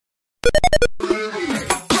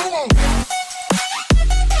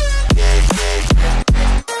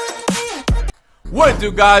What it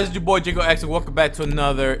do, guys? It's your boy JangleX, and welcome back to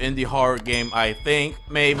another indie horror game. I think,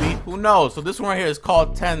 maybe, who knows? So this one right here is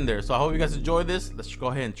called Tender. So I hope you guys enjoy this. Let's go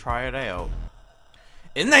ahead and try it out.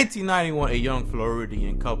 In 1991, a young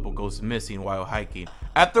Floridian couple goes missing while hiking.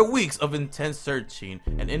 After weeks of intense searching,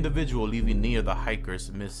 an individual living near the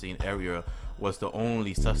hiker's missing area was the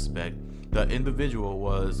only suspect. The individual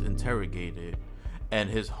was interrogated and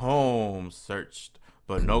his home searched,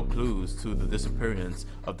 but no clues to the disappearance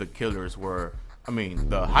of the killers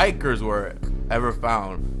the hikers were ever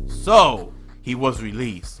found. So he was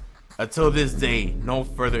released. Until this day, no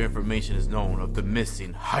further information is known of the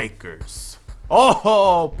missing hikers.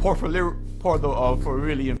 Oh, poor the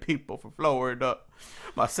Floridian people for Florida.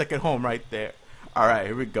 My second home right there. Alright,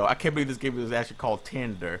 here we go. I can't believe this game is actually called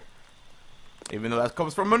Tender. Even though that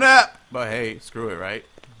comes from an app. But hey, screw it, right?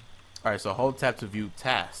 Alright, so hold tab to view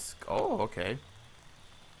task. Oh, okay.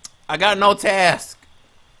 I got no task.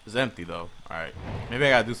 It's empty though. Alright. Maybe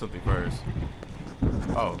I gotta do something first.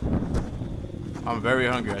 Oh. I'm very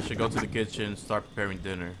hungry. I should go to the kitchen, start preparing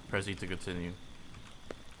dinner. Press E to continue.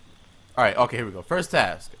 Alright, okay, here we go. First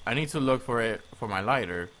task. I need to look for my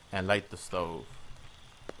lighter and light the stove.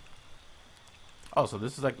 Oh, so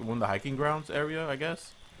this is like one of the hiking grounds area, I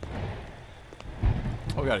guess.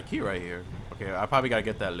 Oh, we got a key right here. Okay, I probably gotta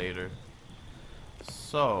get that later.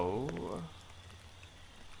 So,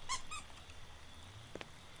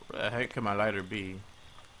 where the heck can my lighter be?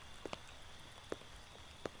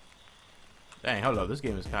 Dang, hold up. This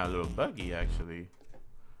game is kind of a little buggy, actually.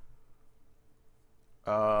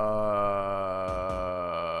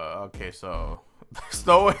 Okay, so there's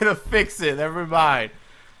no way to fix it. Never mind.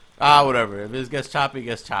 Ah, whatever. If it gets choppy, it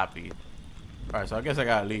gets choppy. Alright, so I guess I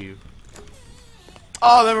gotta leave.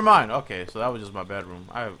 Oh, never mind. Okay, so that was just my bedroom.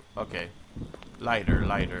 Okay. Lighter.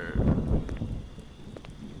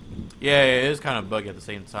 Yeah, it is kind of buggy at the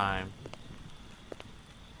same time.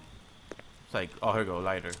 It's like, oh, here we go,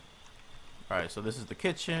 lighter. Alright, so this is the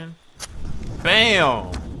kitchen.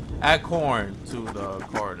 Bam! Add corn to the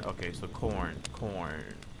corn. Okay, so corn.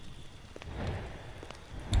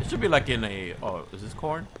 It should be like in a, oh, is this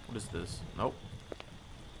corn? What is this? Nope.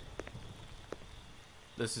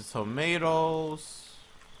 This is tomatoes.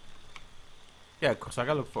 Yeah, so I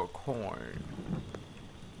gotta look for corn.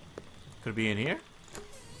 Could it be in here?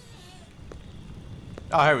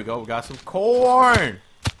 Oh, here we go. We got some corn.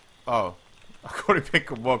 Oh, I could only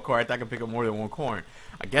pick up one corn. I thought I could pick up more than one corn.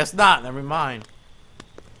 I guess not. Never mind.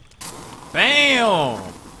 Bam!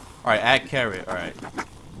 Alright, add carrot. Alright.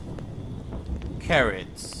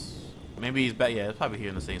 Carrots. Maybe he's back. Yeah, it's probably here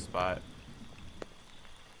in the same spot.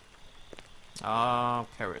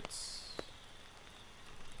 Carrots.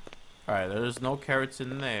 Alright, there's no carrots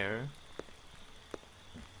in there.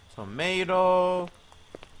 Tomato.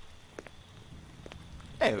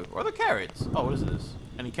 Hey, where are the carrots? Oh, what is this?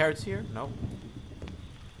 Any carrots here? No.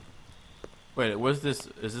 Wait, what's this?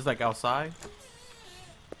 Is this like outside?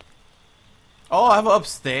 Oh, I have it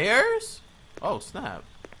upstairs? Oh, snap.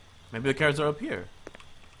 Maybe the carrots are up here.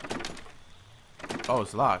 Oh,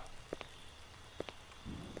 it's locked. I'm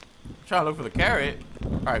trying to look for the carrot.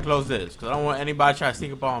 Alright, close this, because I don't want anybody trying to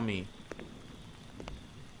sneak up on me.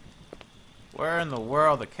 Where in the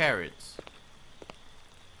world are the carrots?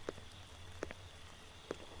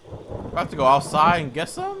 I have to go outside and get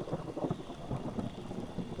some?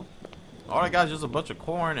 All I got is just a bunch of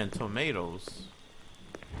corn and tomatoes.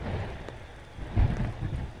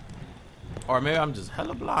 Or maybe I'm just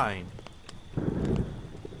hella blind.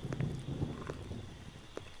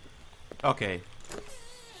 Okay.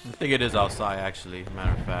 I think it is outside, actually,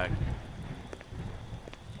 matter of fact.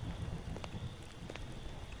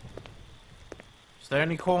 Is there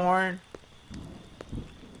any corn?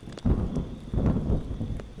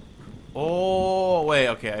 Oh, wait,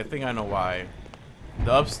 okay, I think I know why.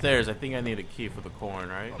 The upstairs, I think I need a key for the corn,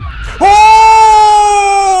 right?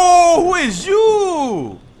 Oh! Who is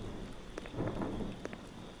you?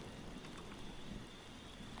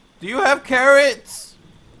 Do you have carrots?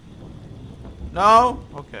 No?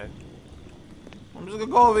 Okay. I'm just gonna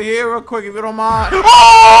go over here real quick if you don't mind.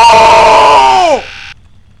 Oh!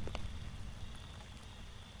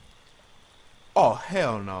 Oh,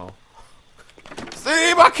 hell no.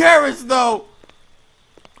 See my carrots though.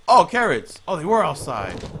 Oh, carrots. Oh, they were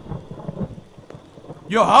outside.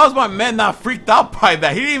 Yo, how's my man not freaked out by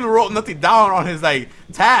that? He didn't even wrote nothing down on his like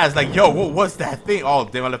task. Like, yo, what's that thing? Oh,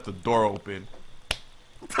 damn, I left the door open.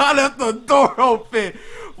 I left the door open.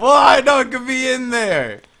 Well, I know it could be in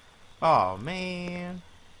there. Oh, man.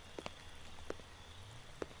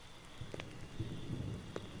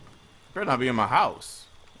 Better not be in my house.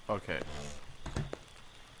 Okay.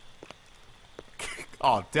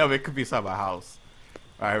 Oh, damn, it could be inside my house.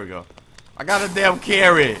 Alright, here we go. I got a damn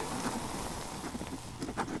carrot.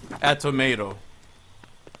 Add tomato.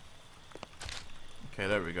 Okay,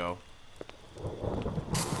 there we go.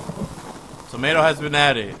 Tomato has been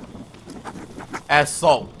added. Add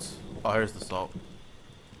salt. Oh, here's the salt.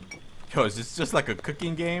 Yo, is this just like a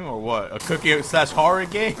cooking game or what? A cooking / horror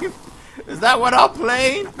game? Is that what I'm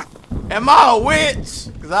playing? Am I a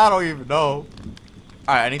witch? Because I don't even know.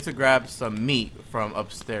 Alright, I need to grab some meat from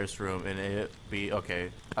upstairs room and it be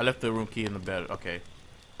okay. I left the room key in the bed. Okay.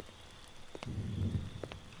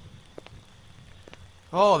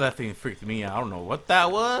 Oh, that thing freaked me out. I don't know what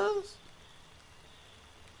that was.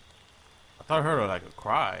 I thought I heard like a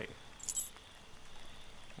cry.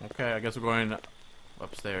 Okay, I guess we're going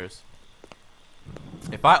upstairs.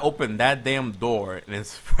 If I open that damn door and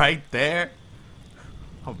it's right there,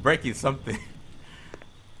 I'm breaking something.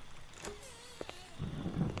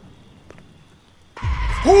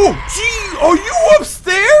 Oh, gee, are you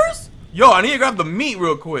upstairs? Yo, I need to grab the meat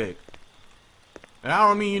real quick. And I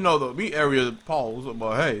don't mean, you know, the meat area pause,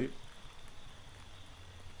 but hey.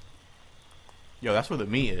 Yo, that's where the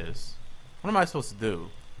meat is. What am I supposed to do?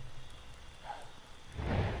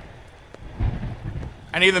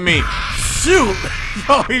 I need the meat. Shoot!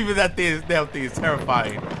 Yo, even that damn thing is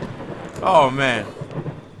terrifying. Oh, man.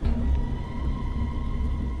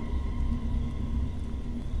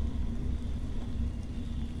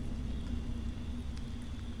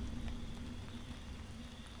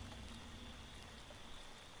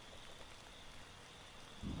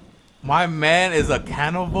 My man is a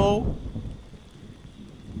cannibal?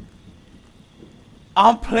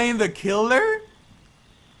 I'm playing the killer?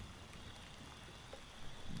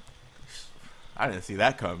 I didn't see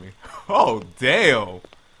that coming. Oh, damn.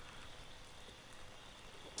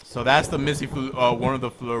 So that's the missing, one of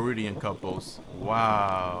the Floridian couples.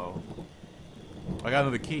 Wow. I got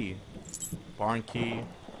another key. Barn key.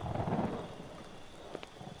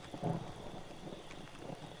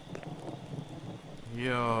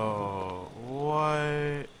 Yo,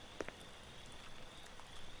 what?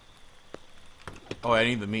 Oh, I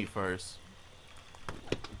need the meat first.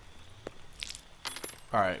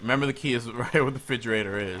 Alright, remember the key is right where the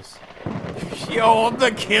refrigerator is. Yo, I'm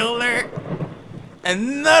the killer!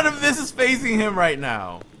 And none of this is facing him right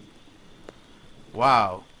now.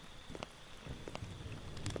 Wow.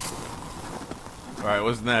 Alright,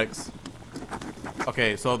 what's next?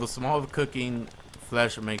 Okay, so the small cooking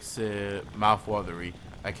flesh makes it mouth-watery.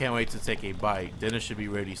 I can't wait to take a bite. Dinner should be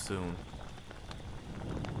ready soon.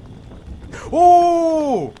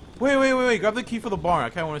 Oh! Wait. Grab the key for the barn. I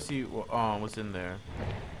kind of want to see what's in there.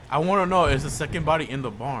 I want to know, is the second body in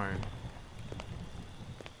the barn?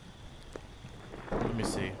 Let me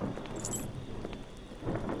see.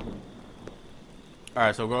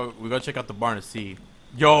 Alright, so we go check out the barn to see.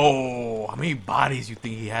 Yo! How many bodies you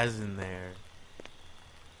think he has in there?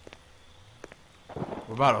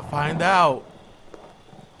 We're about to find out.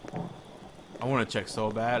 I want to check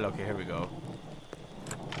so bad. Okay, here we go.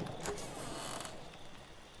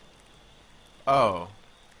 Oh.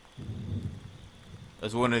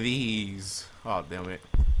 There's one of these. Oh, damn it.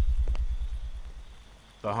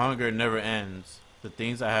 The hunger never ends. The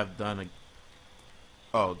things I have done.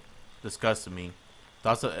 Oh, disgust me.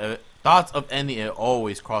 Thoughts of ending it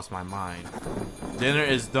always cross my mind. Dinner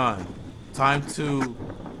is done. Time to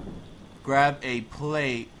grab a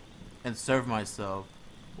plate and serve myself.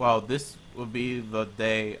 Well, this will be the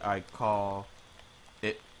day I call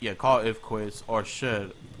it. Yeah, call it quits, or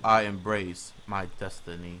should I embrace my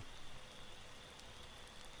destiny?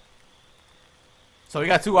 So we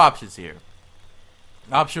got two options here.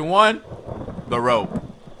 Option one, the rope.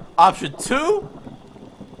 Option two,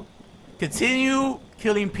 continue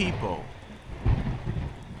killing people.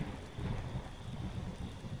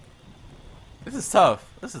 This is tough.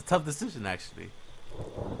 This is a tough decision, actually.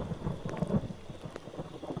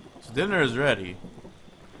 So dinner is ready.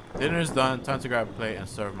 Dinner is done. Time to grab a plate and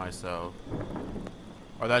serve myself.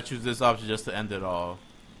 Or did I choose this option just to end it all?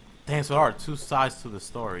 Dang, so there are two sides to the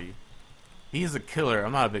story. He's a killer.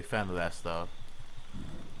 I'm not a big fan of that stuff.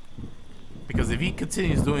 Because if he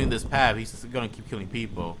continues doing this path, he's gonna keep killing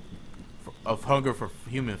people of hunger for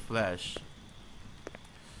human flesh.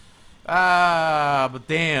 But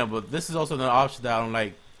damn, but this is also an option that I don't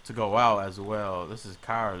like to go out as well. This is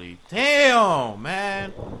cowardly. Damn,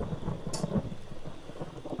 man.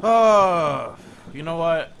 You know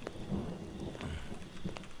what?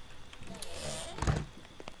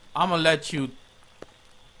 I'm gonna let you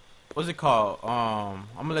what's it called? I'm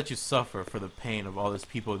gonna let you suffer for the pain of all these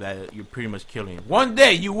people that you're pretty much killing. One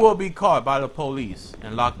day you will be caught by the police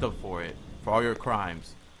and locked up for it, for all your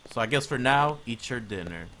crimes. So I guess for now, eat your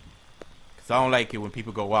dinner. Cause I don't like it when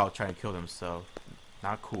people go out trying to kill themselves.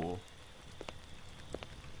 Not cool.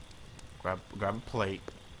 Grab a plate.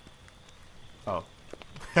 Oh,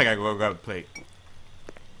 I gotta go grab a plate.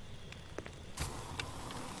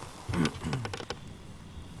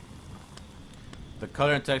 The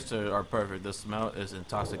color and texture are perfect. The smell is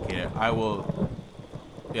intoxicating. I will,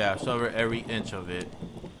 yeah, savor every inch of it.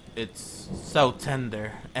 It's so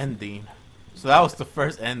tender. Ending. So that was the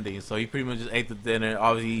first ending. So he pretty much just ate the dinner.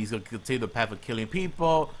 Obviously, he's gonna continue the path of killing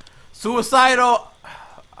people. Suicidal.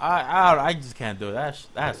 I just can't do it.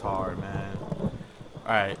 That's hard, man. All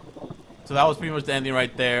right. So that was pretty much the ending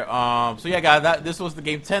right there. So yeah, guys, this was the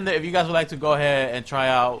game Tender. If you guys would like to go ahead and try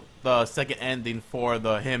out the second ending for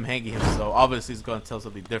him hanging himself, obviously it's gonna tell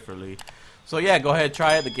something differently. So yeah, go ahead and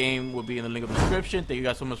try it. The game will be in the link of the description. Thank you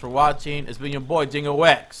guys so much for watching. It's been your boy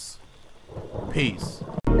JangleX. Peace.